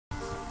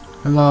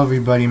Hello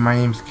everybody, my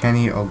name's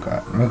Kenny. Oh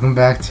god. Welcome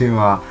back to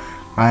welcome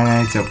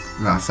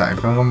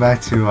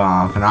back to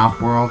Fnaf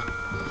World.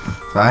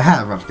 So I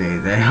had a rough day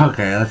today.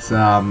 Okay, let's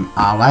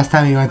last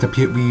time we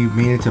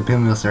made it to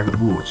Pinwheel Circuit.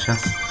 Ooh,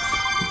 just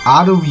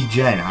auto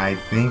regen. I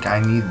think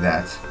I need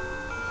that.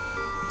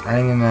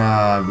 I'm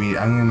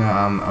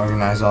gonna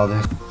organize all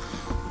this.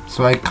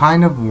 So I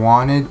kind of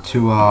wanted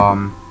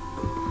to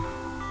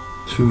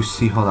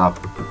see, hold up,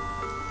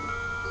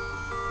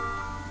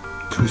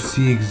 to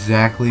see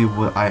exactly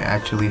what I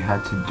actually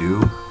had to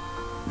do,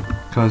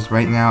 because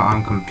right now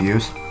I'm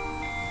confused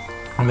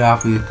about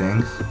a few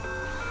things.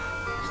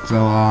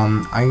 So I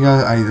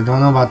don't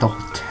know about the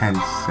whole tent.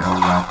 So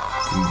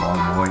ball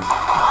boy.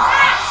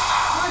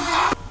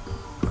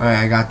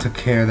 Alright, I took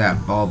care of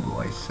that ball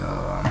boy. So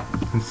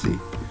let's see.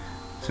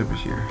 It's over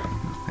here.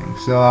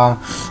 So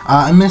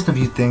I missed a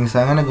few things. So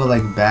I'm gonna go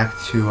back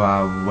to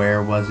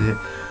where was it?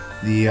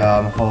 The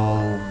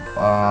whole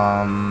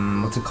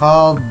what's it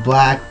called?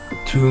 Black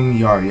Tomb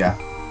Yard. Yeah.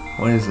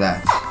 What is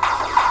that?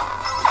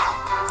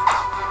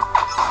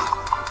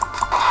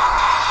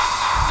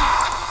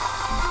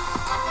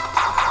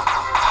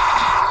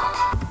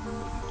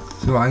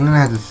 So I'm gonna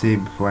have to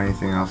save before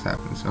anything else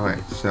happens.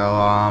 Alright,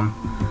 so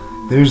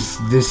there's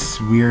this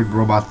weird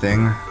robot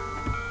thing.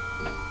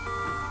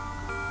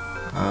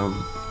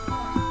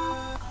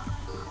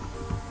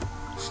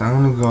 So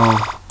I'm gonna go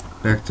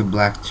back to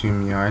Black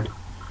Tomb Yard.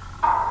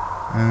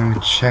 I'm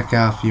gonna check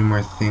out a few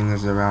more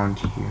things around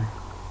here.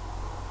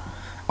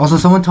 Also,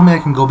 someone told me I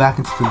can go back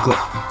into the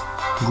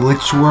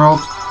glitch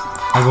world.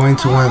 I'm going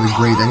to one of the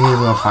grades. I need to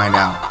go find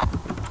out.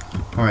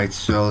 Alright,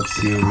 so let's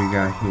see what we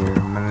got here.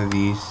 One of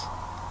these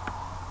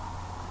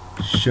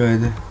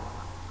should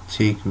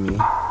take me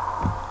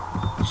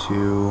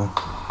to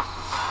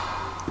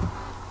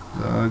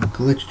the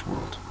glitched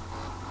world.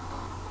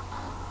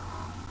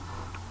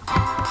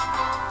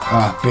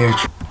 Ah,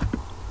 bitch.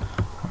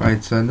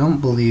 Alright, so I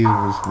don't believe it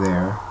was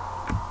there.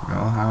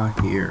 No, how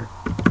here?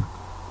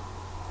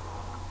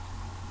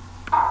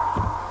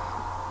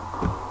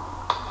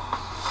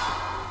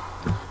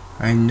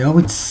 I know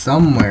it's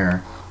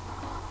somewhere.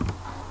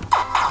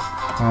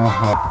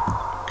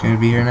 Oh, can it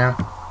be here now?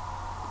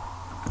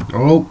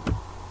 Oh.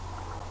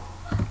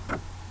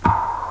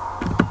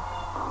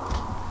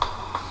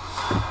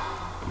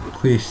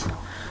 Please,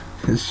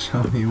 just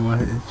show me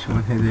which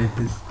one it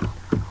is.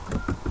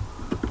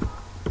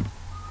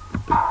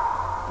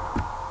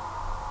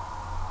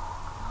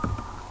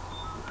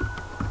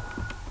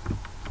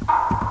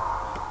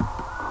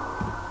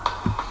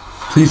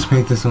 Please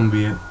make this one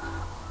be it.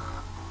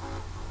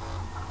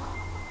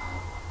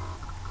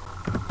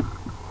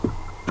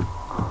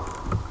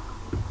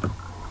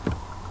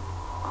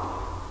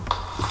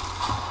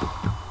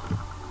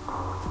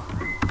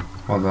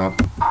 Hold up.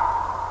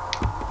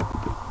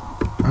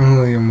 I'm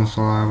really almost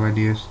all out of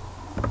ideas.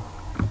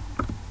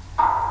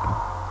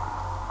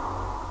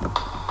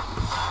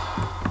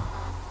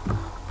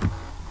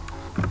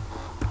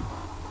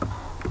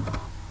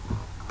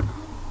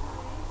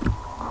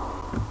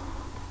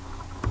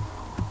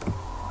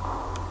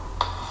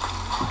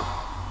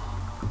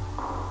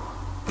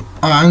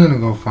 I'm gonna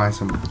go find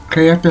some.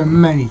 Okay, after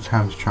many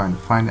times trying to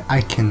find it,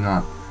 I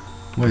cannot.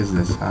 What is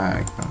this?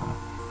 I don't know.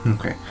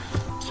 Okay.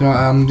 So,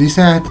 these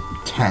had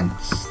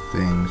tents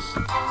things.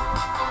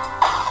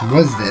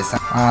 What is this? I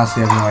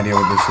honestly have no idea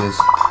what this is.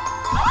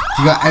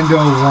 You got Endo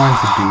 1 to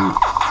beat.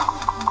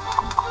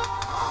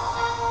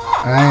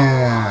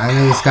 I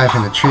know this guy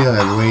from the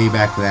trailer way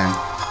back then.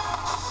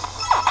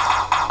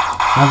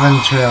 Not from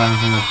the trailer, I'm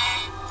from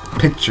the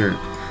picture.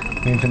 I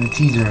mean, from the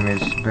teaser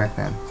image back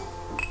then.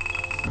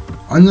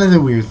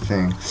 Another weird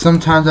thing.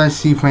 Sometimes I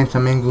see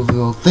Phantom Mangle's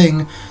little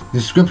thing,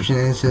 description,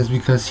 and it says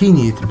because he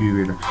needed to be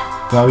weirder.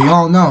 But we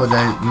all know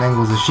that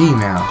Mangle's a she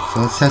now. So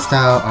let's test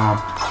out a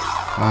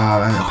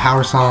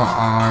Power Song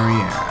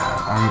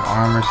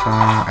Armor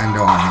Song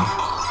Endo Army.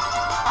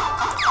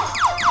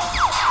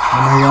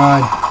 Oh my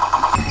god.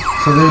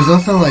 So there's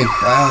also I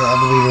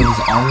believe it was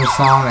Armor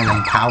Song and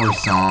then Power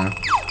Song.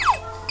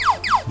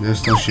 They're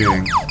still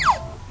shooting.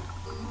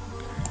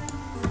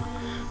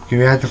 Okay,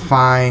 we have to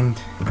find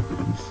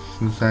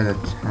inside the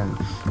tent.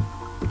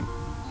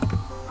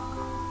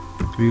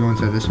 Do we go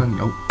inside this one?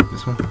 Nope.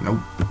 This one?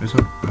 Nope. This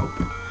one? Nope.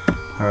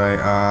 Alright,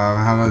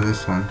 how about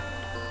this one?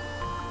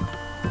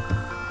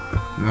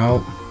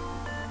 Nope.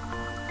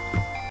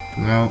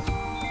 Nope.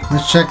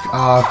 Let's check,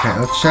 okay,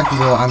 let's check the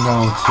little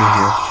unknown two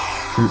here.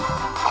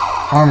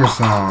 Armor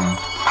Song.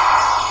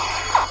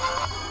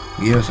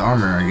 Give us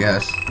armor, I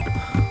guess.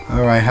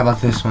 Alright, how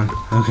about this one?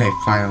 Okay,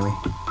 finally.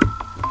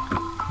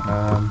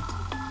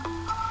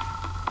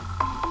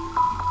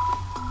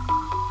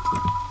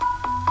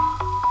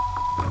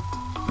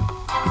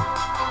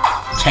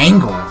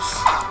 Tangles.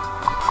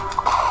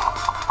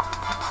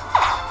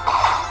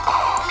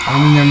 I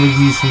remember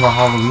these from the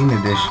Halloween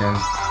edition.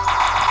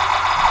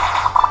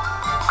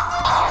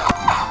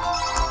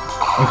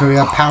 Okay, we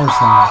got Power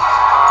Song.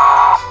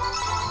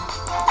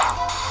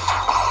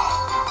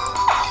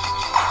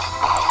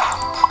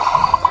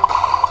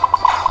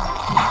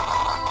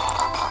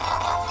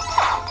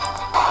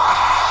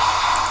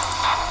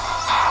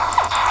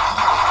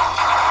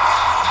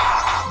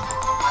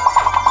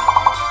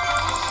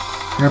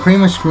 They're pretty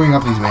much screwing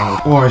up these mangles.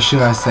 Or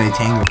should I say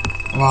tangle.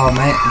 Well, the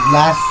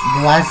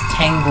last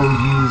tangle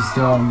used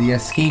the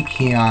escape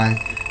key on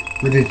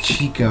with a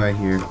Chica right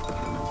here.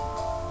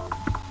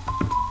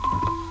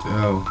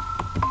 Oh.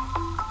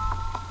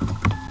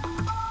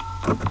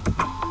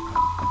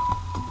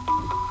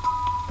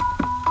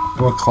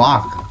 Or a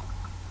clock.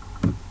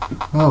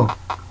 Oh.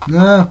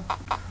 No!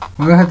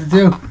 What do I have to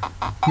do?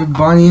 Get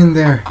Bonnie in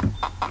there.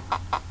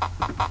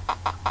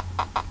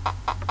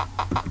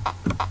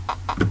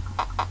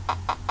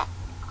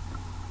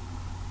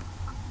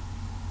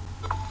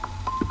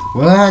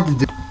 What do I have to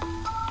do?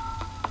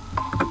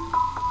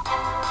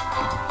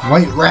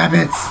 White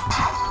rabbits!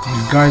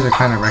 These guys are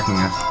kind of wrecking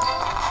us.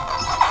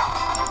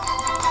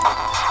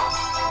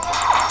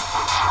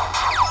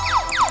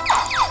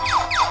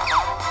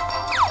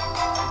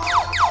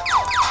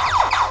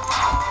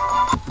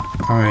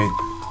 Alright.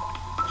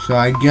 So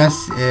I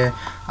guess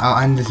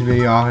I'll end this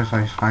video off if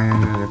I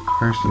find another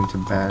person to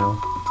battle.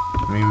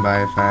 I mean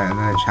by if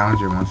another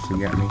challenger wants to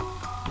get me.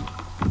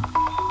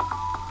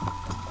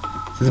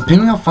 So the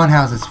Pinwheel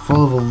Funhouse is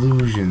full of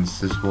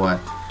illusions, is what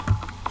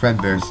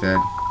Fredbear said.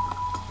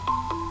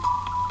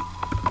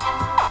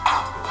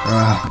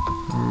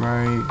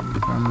 Right,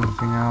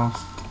 nothing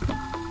else.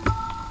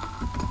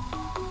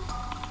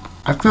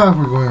 I feel like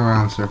we're going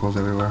around in circles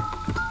everywhere.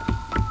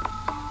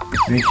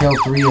 We killed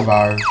 3 of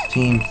our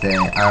team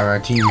our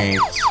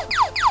teammates.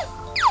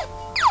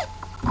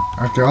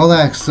 After all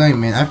that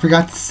excitement, I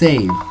forgot to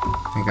save.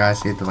 I gotta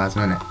save at the last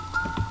minute.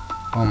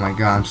 Oh my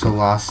god, I'm so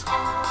lost.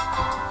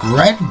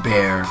 Red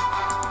Bear.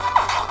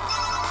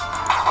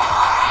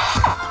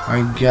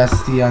 I guess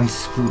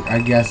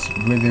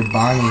with their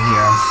Bonnie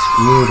here,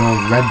 unscrewed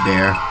old Red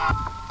Bear.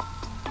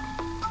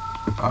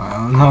 I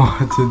don't know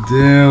what to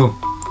do.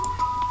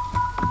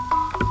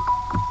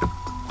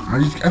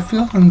 I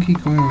feel like I'm gonna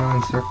keep going around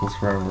in circles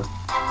forever.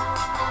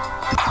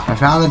 I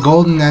found the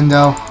golden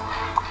endo.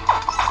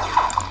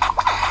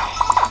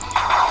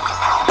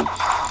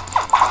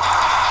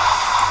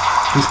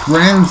 Just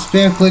random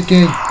spam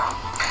clicking.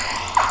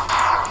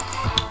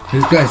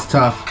 This guy's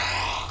tough.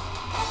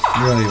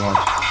 Really much.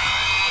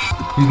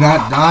 He's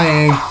not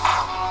dying.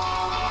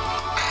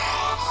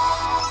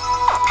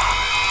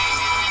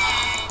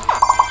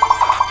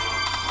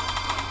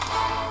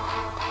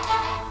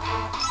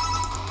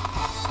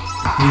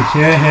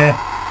 Yeah,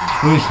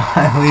 we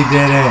finally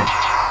did it.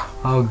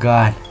 Oh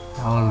god,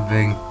 that was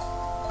big.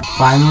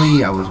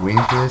 Finally, I was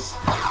waiting for this.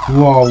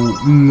 Whoa,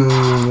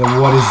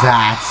 what is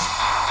that?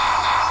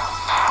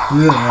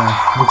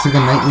 Looks like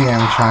a nightmare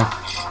animatronic.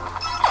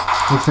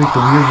 Looks like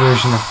the weird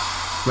version of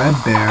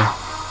Fredbear.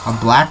 A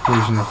black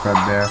version of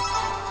Fredbear.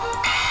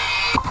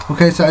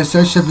 Okay, so I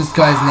searched up this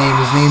guy's name.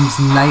 His name's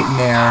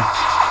Nightmare.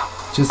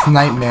 Just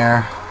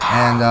Nightmare.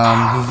 And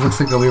he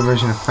looks like a weird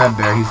version of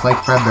Fredbear. He's like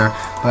Fredbear.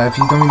 But if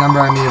you don't remember,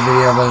 I made a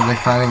video about like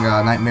finding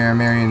a Nightmare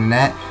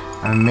Marionette.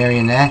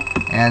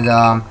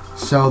 And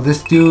so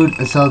this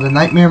dude, so the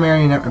Nightmare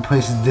Marionette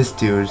replaces this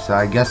dude. So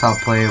I guess I'll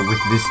play it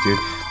with this dude.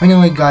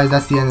 Anyway, guys,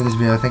 that's the end of this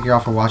video. Thank you all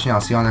for watching.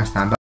 I'll see you all next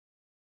time. Bye.